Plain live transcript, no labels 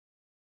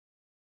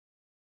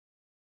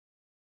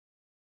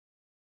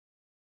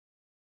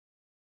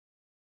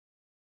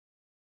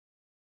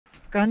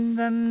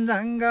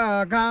Kanchenjugha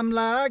घाम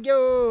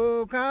लाग्यो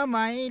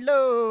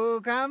घमाइलो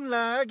घाम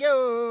लाग्यो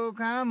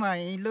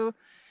घमाइलो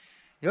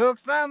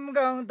योक्सम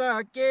गाउँ त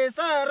के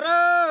साह्रो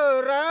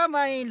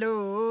रमाइलो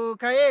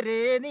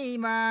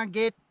खैरेनीमा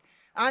गेट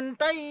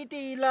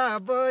अन्तैतिला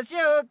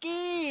बस्यो कि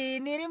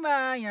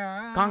निर्माया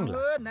Kangla,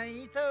 हो नै a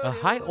छोड्यो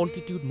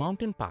high-altitude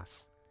mountain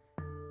pass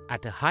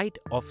at a height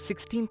of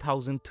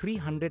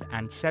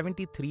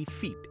 16,373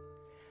 feet,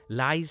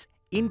 lies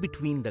in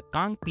between the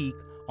Kang peak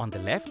on the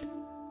left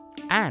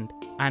and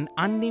an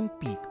unnamed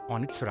peak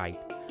on its right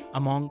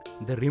among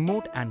the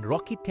remote and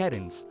rocky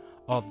terrains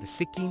of the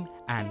Sikkim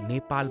and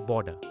Nepal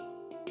border.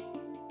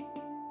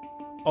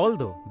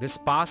 Although this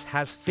pass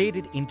has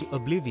faded into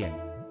oblivion,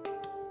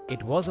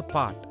 it was a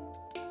part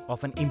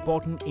of an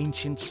important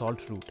ancient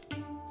salt route.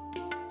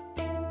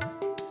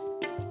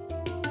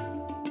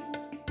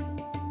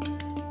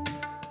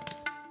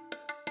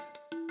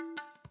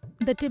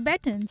 The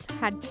Tibetans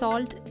had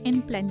salt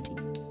in plenty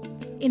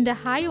in the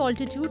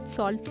high-altitude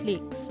salt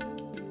lakes,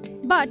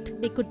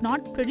 but they could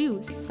not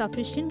produce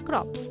sufficient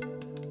crops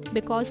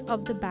because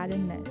of the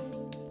barrenness.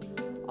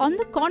 On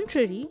the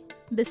contrary,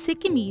 the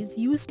Sikkimese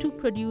used to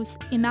produce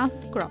enough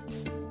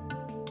crops,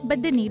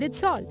 but they needed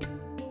salt.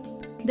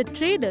 The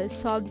traders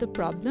solved the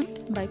problem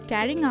by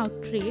carrying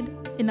out trade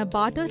in a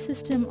barter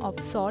system of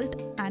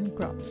salt and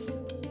crops.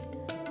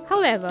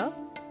 However,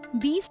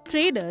 these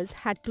traders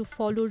had to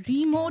follow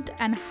remote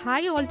and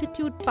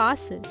high-altitude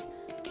passes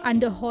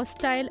under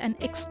hostile and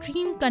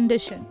extreme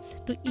conditions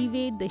to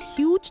evade the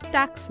huge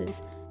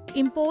taxes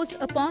imposed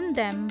upon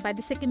them by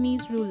the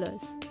Sikkimese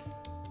rulers.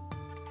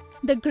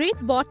 The great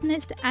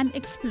botanist and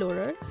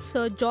explorer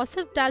Sir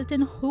Joseph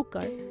Dalton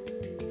Hooker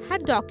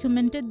had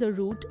documented the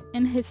route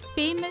in his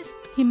famous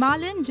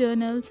Himalayan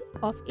journals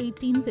of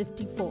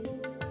 1854.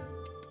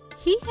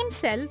 He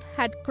himself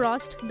had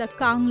crossed the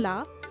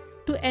Kangla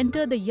to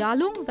enter the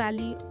Yalung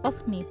Valley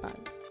of Nepal.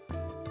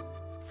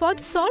 For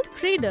the salt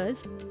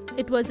traders,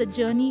 it was a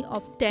journey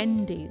of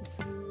 10 days,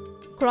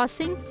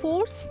 crossing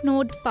 4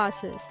 snowed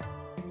passes,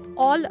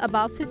 all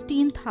above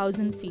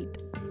 15,000 feet.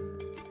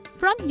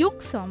 From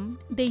Yuksom,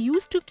 they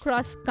used to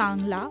cross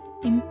Kangla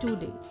in 2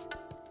 days.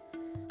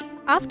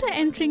 After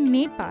entering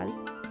Nepal,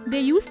 they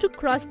used to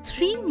cross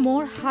 3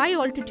 more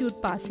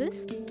high-altitude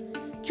passes,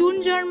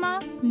 Chunjarma,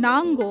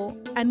 Nango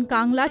and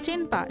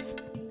Kanglachen Pass,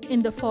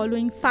 in the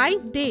following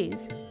 5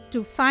 days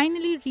to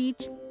finally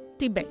reach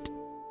Tibet.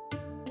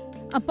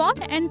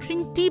 Upon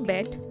entering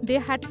Tibet, they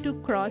had to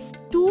cross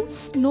 2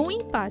 snowy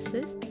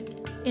passes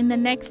in the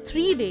next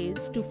 3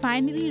 days to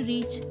finally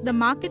reach the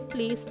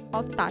marketplace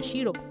of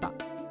Tashi Rokpa.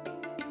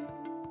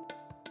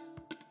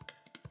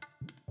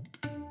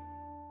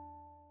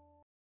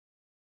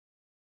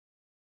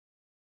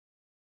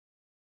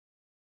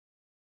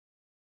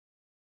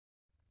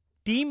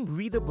 Team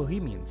We the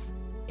Bohemians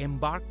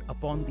embarked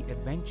upon the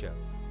adventure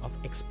of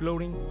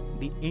exploring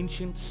the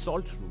ancient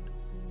salt route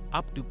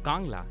up to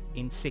Kangla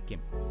in Sikkim.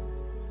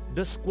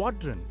 The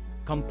squadron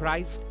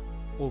comprised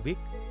Ovik,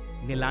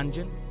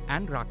 Nilanjan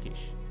and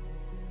Rakesh.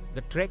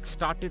 The trek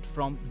started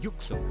from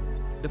Yuksom,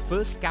 the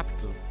first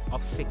capital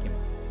of Sikkim.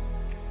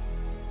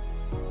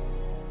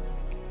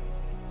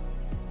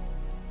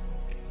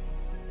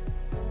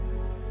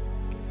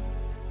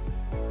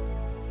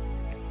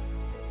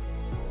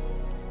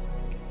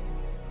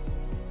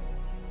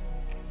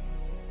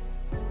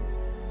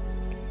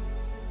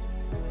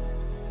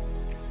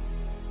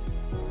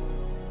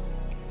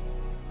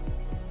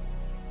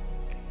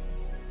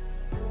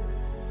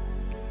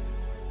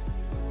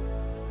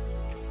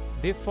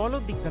 They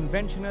followed the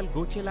conventional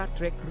Gochela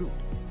trek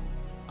route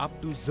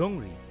up to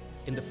Zongri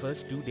in the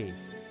first 2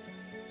 days,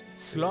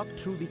 slogged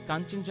through the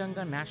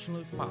Kanchenjugha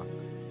National Park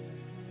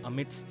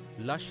amidst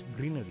lush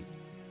greenery,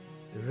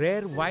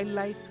 rare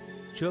wildlife,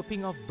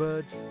 chirping of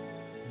birds.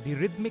 The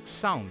rhythmic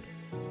sound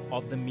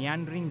of the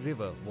meandering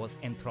river was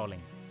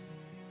enthralling.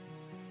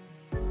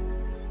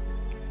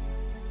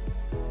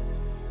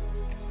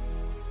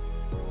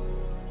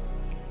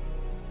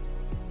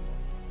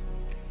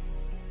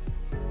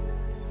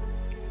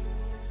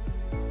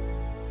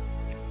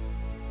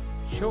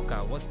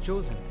 Tshoka was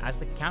chosen as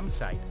the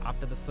campsite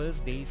after the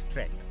first day's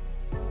trek.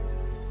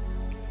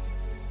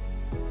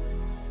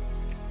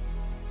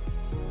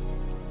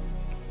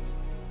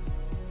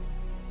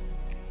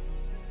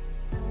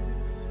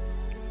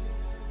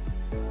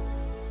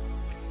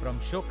 From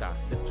Tshoka,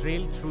 the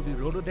trail through the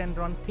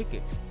rhododendron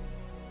thickets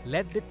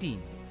led the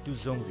team to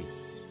Zongri,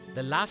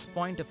 the last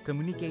point of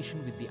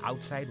communication with the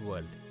outside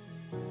world.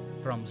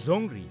 From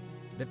Zongri,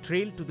 the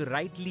trail to the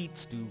right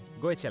leads to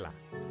Goechela.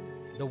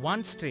 The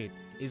one straight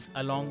is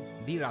along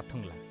the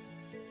Rathong.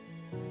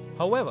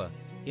 However,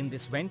 in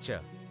this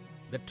venture,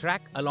 the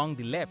track along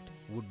the left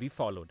would be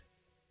followed.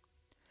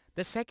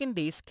 The second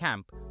day's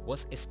camp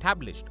was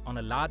established on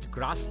a large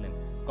grassland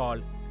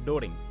called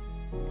Doring,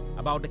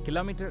 about a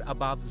kilometer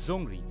above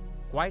Zongri,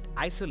 quite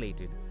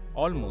isolated,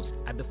 almost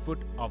at the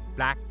foot of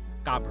Black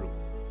Kabru.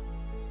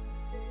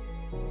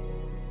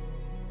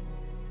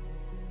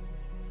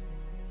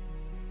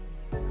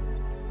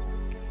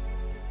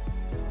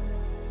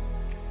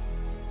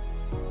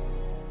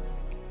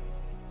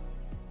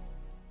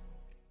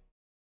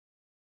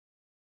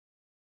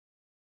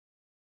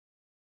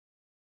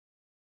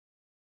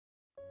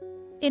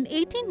 In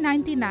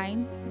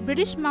 1899,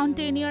 British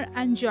mountaineer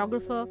and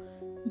geographer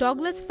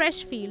Douglas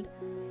Freshfield,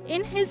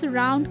 in his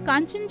round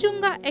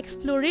Kanchenjugha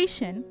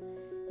exploration,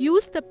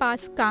 used the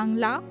pass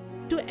Kangla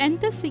to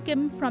enter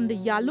Sikkim from the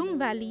Yalung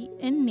Valley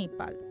in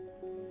Nepal.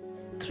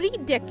 3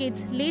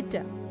 decades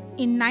later,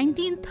 in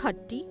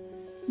 1930,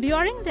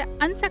 during the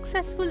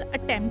unsuccessful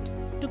attempt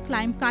to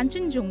climb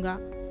Kanchenjugha,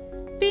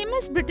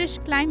 famous British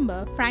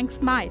climber Frank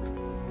Smythe,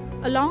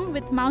 along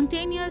with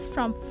mountaineers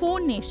from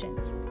 4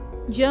 nations,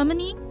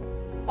 Germany,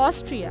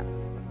 Austria,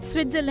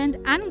 Switzerland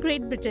and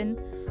Great Britain,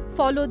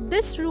 followed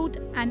this route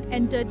and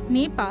entered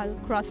Nepal,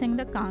 crossing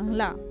the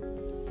Kangla.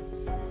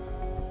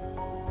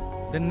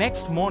 The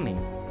next morning,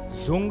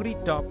 Zongri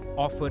Top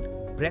offered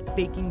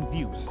breathtaking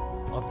views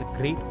of the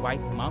Great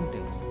White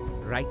Mountains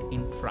right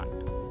in front.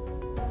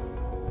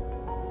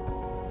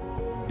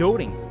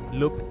 Doring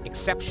looked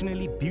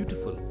exceptionally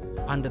beautiful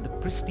under the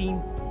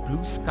pristine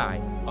blue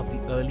sky of the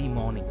early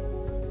morning.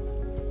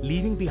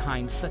 Leaving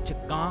behind such a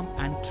calm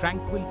and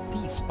tranquil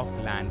piece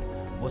of land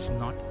was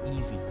not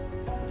easy.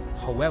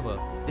 However,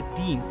 the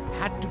team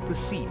had to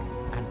proceed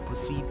and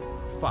proceed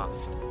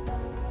fast.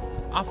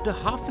 After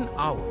half an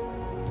hour,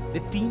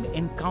 the team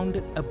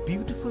encountered a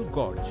beautiful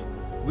gorge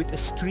with a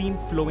stream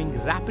flowing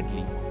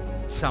rapidly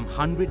some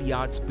 100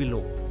 yards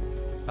below.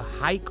 A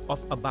hike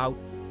of about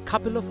a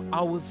couple of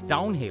hours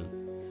downhill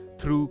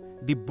through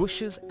the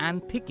bushes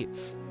and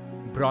thickets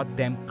brought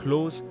them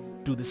close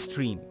to the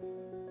stream,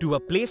 to a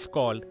place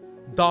called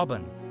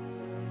Doring.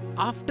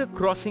 After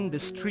crossing the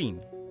stream,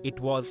 it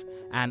was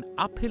an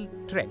uphill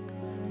trek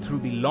through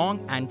the long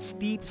and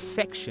steep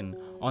section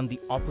on the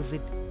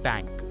opposite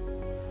bank.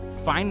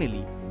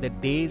 Finally, the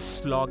day's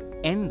slog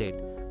ended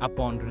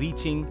upon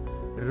reaching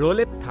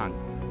Rolepthang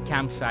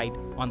campsite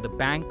on the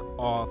bank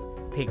of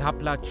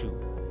Theghaplachu.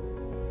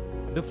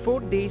 The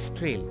 4 days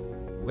trail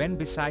went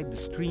beside the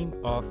stream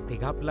of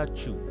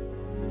Theghaplachu.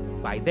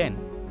 By then,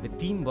 the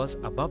team was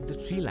above the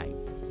tree line.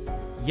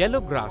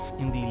 Yellow grass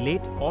in the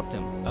late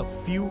autumn, a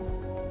few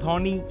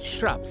thorny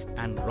shrubs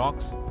and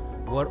rocks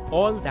were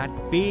all that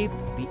paved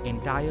the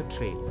entire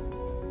trail.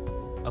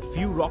 A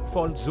few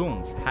rockfall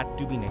zones had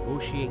to be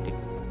negotiated.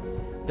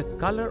 The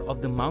color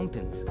of the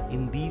mountains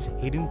in these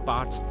hidden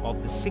parts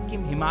of the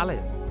Sikkim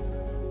Himalayas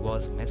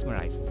was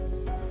mesmerizing.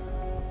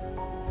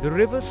 The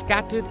river,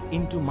 scattered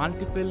into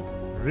multiple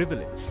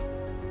rivulets,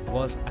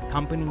 was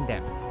accompanying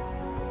them.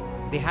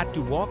 They had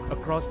to walk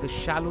across the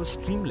shallow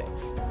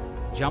streamlets,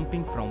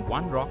 jumping from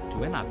one rock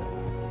to another.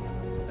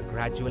 A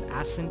gradual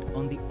ascent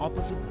on the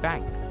opposite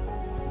bank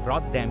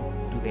brought them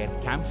to their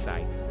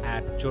campsite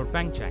at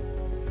Chhorpanchyang.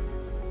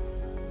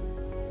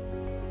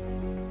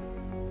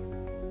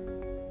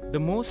 The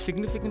most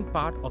significant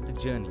part of the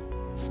journey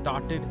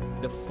started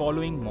the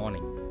following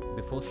morning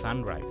before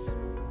sunrise.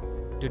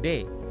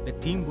 Today, the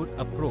team would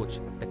approach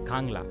the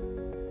Kangla,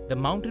 the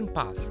mountain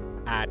pass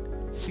at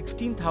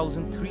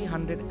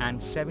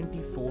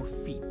 16,374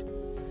 feet.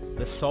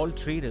 The salt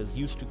traders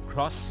used to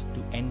cross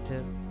to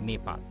enter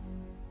Nepal.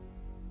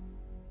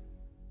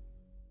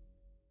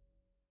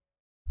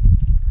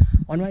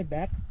 On my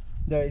back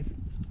there is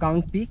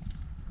Kang peak,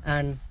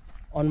 and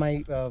on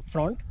my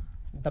front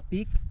the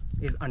peak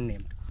is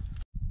unnamed.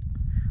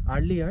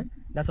 Earlier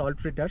the salt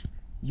traders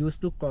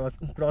used to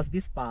cross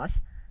this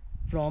pass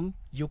from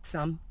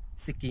Yuksom,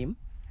 Sikkim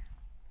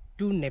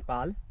to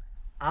Nepal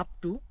up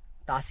to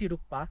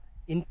Tasirukpa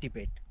in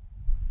Tibet.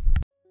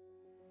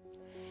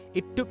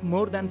 It took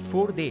more than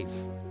 4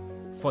 days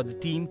for the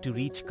team to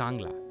reach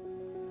Kangla,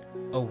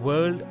 a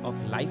world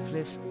of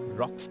lifeless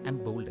rocks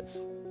and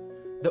boulders.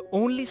 The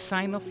only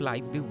sign of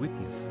life they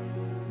witnessed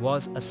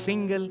was a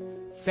single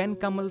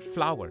fenkamal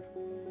flower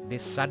they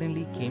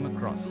suddenly came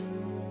across.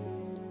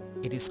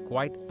 It is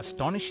quite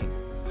astonishing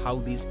how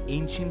these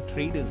ancient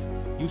traders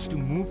used to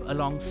move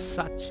along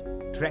such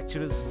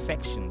treacherous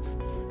sections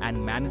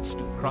and managed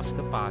to cross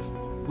the pass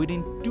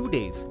within 2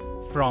 days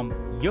from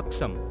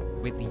Yuksom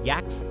with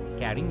yaks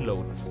carrying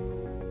loads.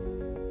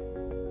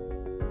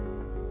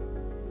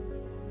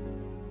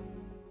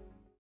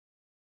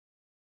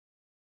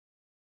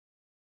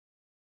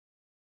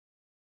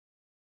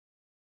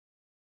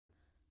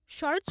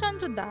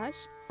 Sharachandra Das,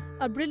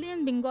 a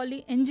brilliant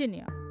Bengali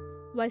engineer,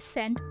 was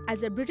sent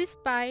as a British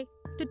spy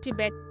to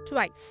Tibet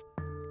twice,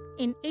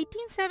 in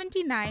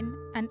 1879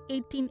 and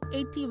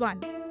 1881,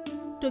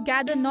 to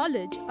gather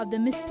knowledge of the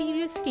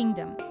mysterious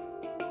kingdom.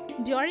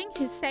 During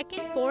his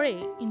second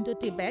foray into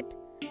Tibet,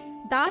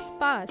 Das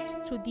passed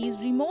through these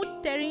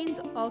remote terrains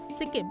of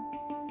Sikkim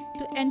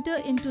to enter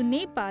into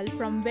Nepal,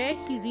 from where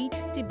he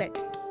reached Tibet.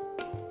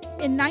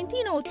 In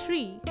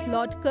 1903,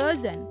 Lord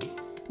Curzon,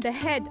 the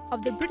head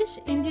of the British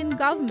Indian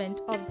government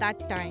of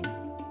that time,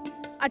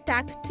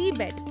 attacked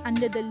Tibet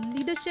under the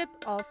leadership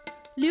of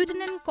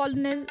Lieutenant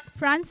Colonel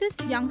Francis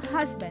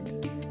Younghusband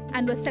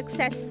and was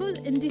successful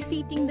in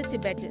defeating the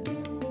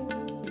Tibetans.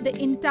 The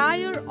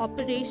entire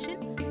operation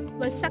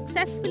was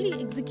successfully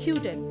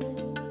executed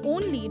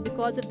only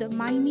because of the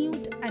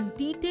minute and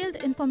detailed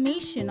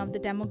information of the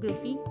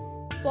demography,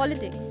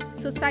 politics,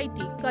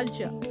 society,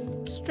 culture,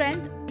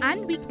 strength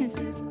and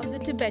weaknesses of the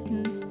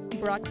Tibetans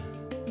brought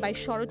by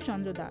Sharat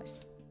Chandra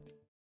Das.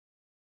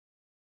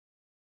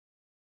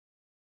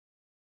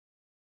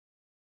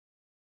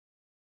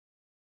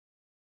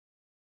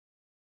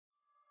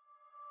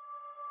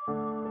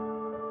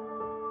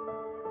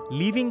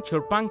 Leaving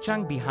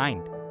Chhorpanchyang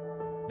behind,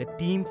 the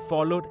team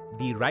followed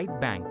the right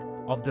bank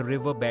of the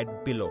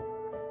riverbed below.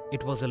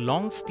 It was a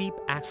long steep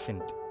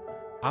ascent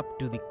up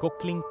to the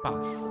Kokling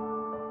Pass.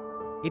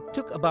 It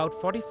took about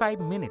 45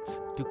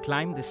 minutes to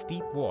climb the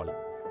steep wall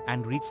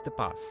and reach the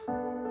pass.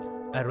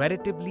 A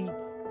relatively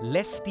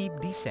less steep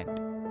descent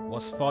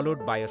was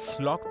followed by a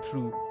slog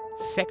through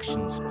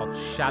sections of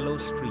shallow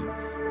streams.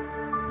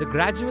 The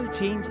gradual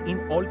change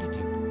in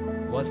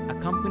altitude was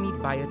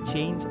accompanied by a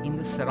change in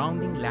the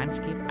surrounding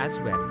landscape as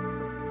well.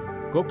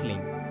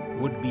 Kokling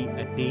would be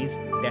a day's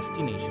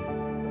destination.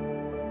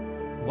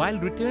 While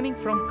returning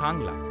from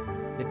Kangla,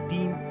 the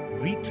team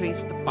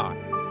retraced the path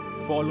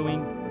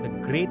following the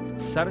great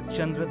Sharat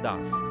Chandra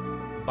Das,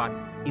 but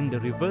in the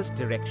reverse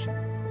direction.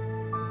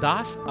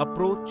 Das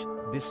approached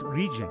this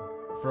region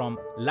from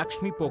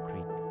Lakshmi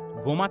Pokri,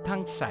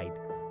 Gomathang side,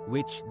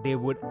 which they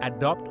would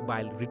adopt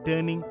while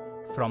returning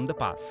from the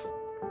pass.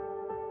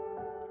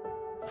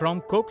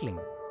 From Kokling,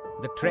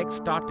 the trek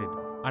started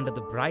under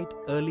the bright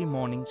early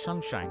morning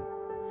sunshine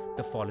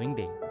the following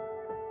day.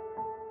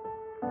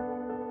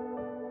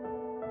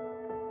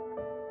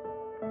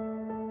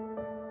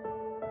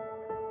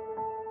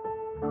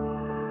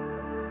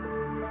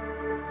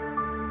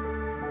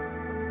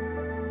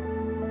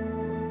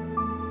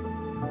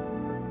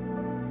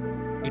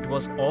 It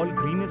was all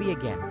greenery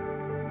again.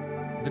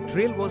 The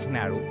trail was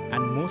narrow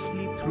and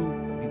mostly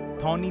through the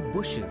thorny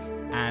bushes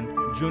and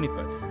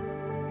junipers.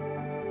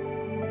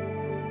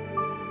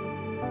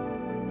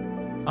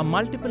 A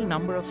multiple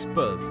number of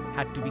spurs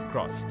had to be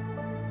crossed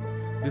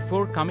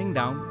before coming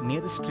down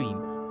near the stream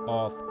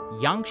of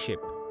Yangship.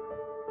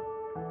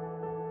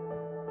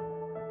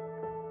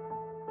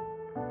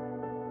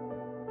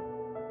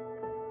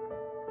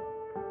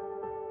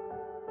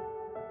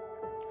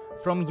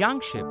 From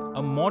Yangship,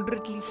 a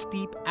moderately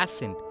steep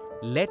ascent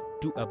led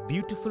to a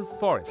beautiful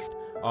forest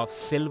of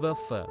silver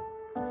fir.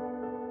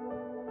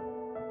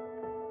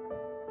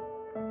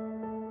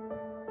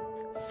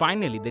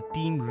 Finally, the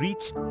team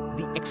reached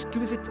the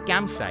exquisite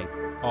campsite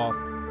of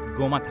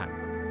Gomathang.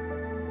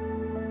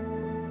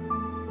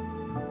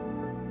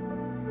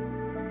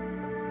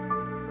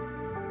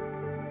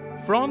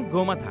 From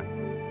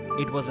Gomathang,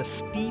 it was a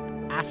steep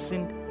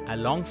ascent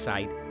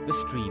alongside the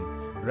stream,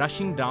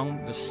 rushing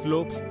down the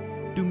slopes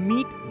to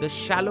meet the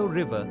shallow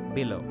river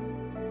below.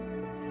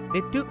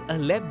 They took a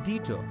left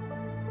detour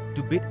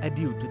to bid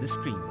adieu to the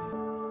stream,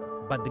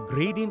 but the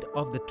gradient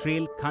of the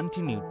trail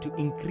continued to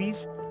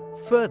increase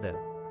further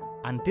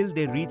until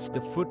they reached the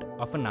foot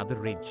of another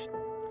ridge.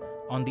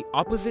 On the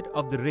opposite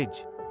of the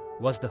ridge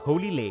was the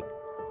holy lake,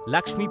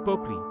 Lakshmi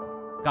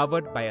Pokri,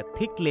 covered by a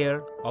thick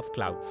layer of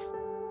clouds.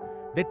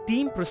 The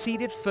team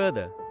proceeded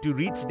further to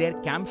reach their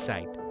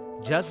campsite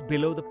just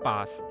below the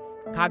pass,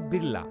 Kag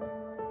Bhir.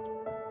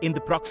 In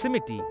the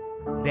proximity,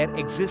 there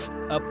exists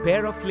a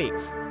pair of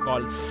lakes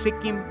called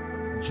Sikkim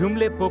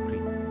Jumle Pokri.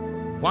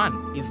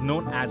 One is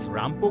known as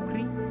Ram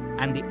Pokri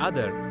and the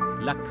other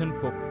Lakhan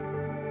Pokri.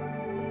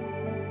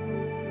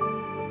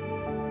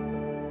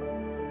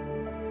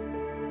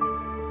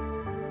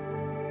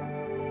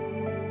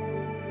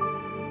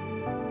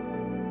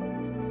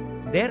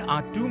 There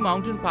are two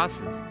mountain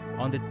passes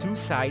on the two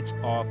sides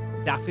of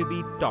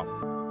Danphebir top.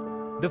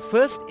 The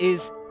first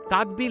is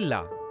Kag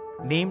Bhir,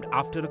 named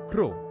after a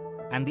crow,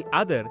 and the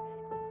other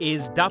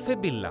is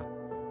Danphebir,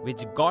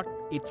 which got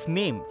its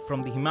name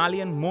from the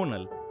Himalayan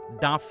monal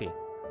Danphe.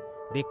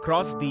 They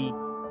crossed the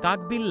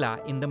Kag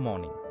Bhir in the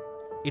morning.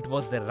 It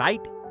was the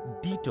right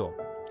detour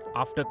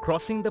after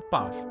crossing the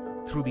pass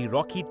through the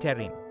rocky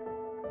terrain.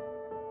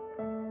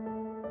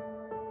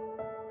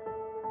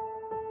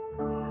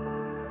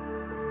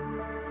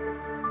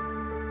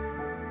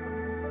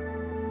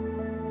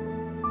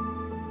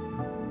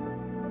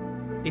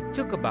 It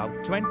took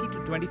about 20 to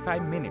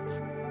 25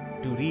 minutes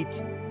to reach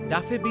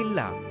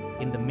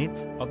Danphebir in the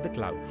midst of the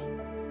clouds.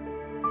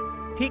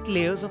 Thick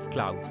layers of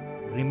clouds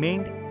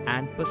remained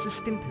and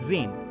persistent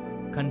rain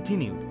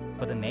continued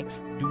for the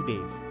next 2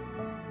 days.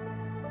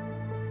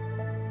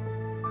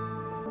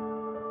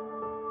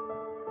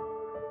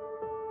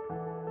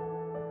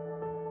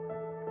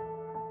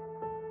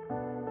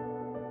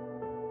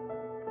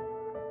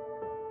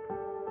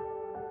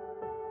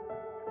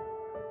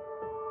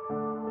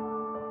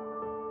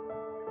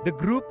 The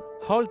group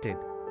halted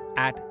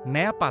at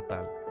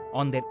Nayapatal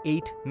on their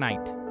 8th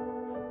night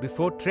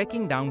before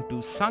trekking down to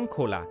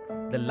Sankhola,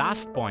 the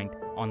last point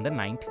on the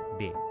 9th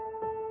day.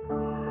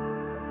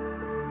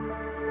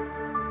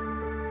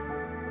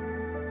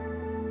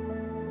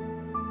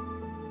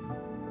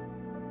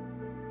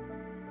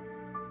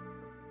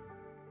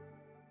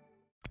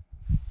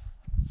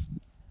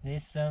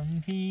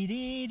 Resam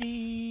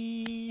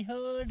phiriri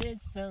ho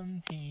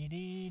resam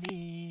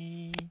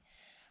phiriri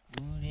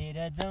उडेर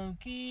जाउँ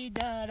कि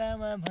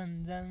डाँडामा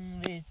भन्जङ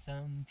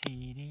रेशम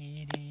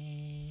फिरिरी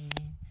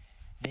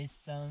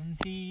रेशम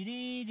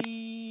फिरिरी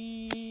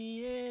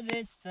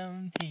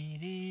रेशम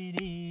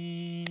फिरिरी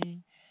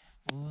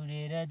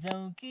उडेर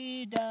जाउँ कि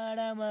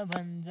डाँडामा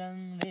भन्जङ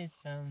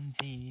रेशम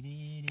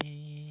फिरिरी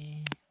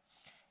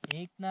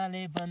एक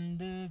नाले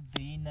बन्दुक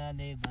दुई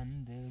नाले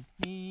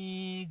बन्दुक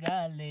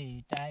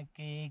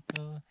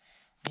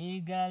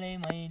निगाले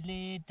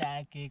मैले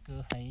टाकेको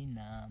हैन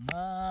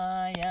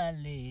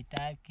मायाले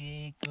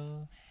टाकेको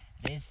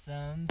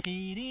रेशम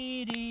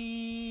फिरिरी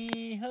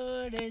हो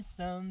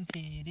रेशम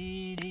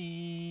फिरिरी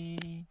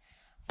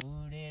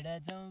उडेर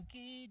जाउँ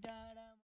कि डाँडा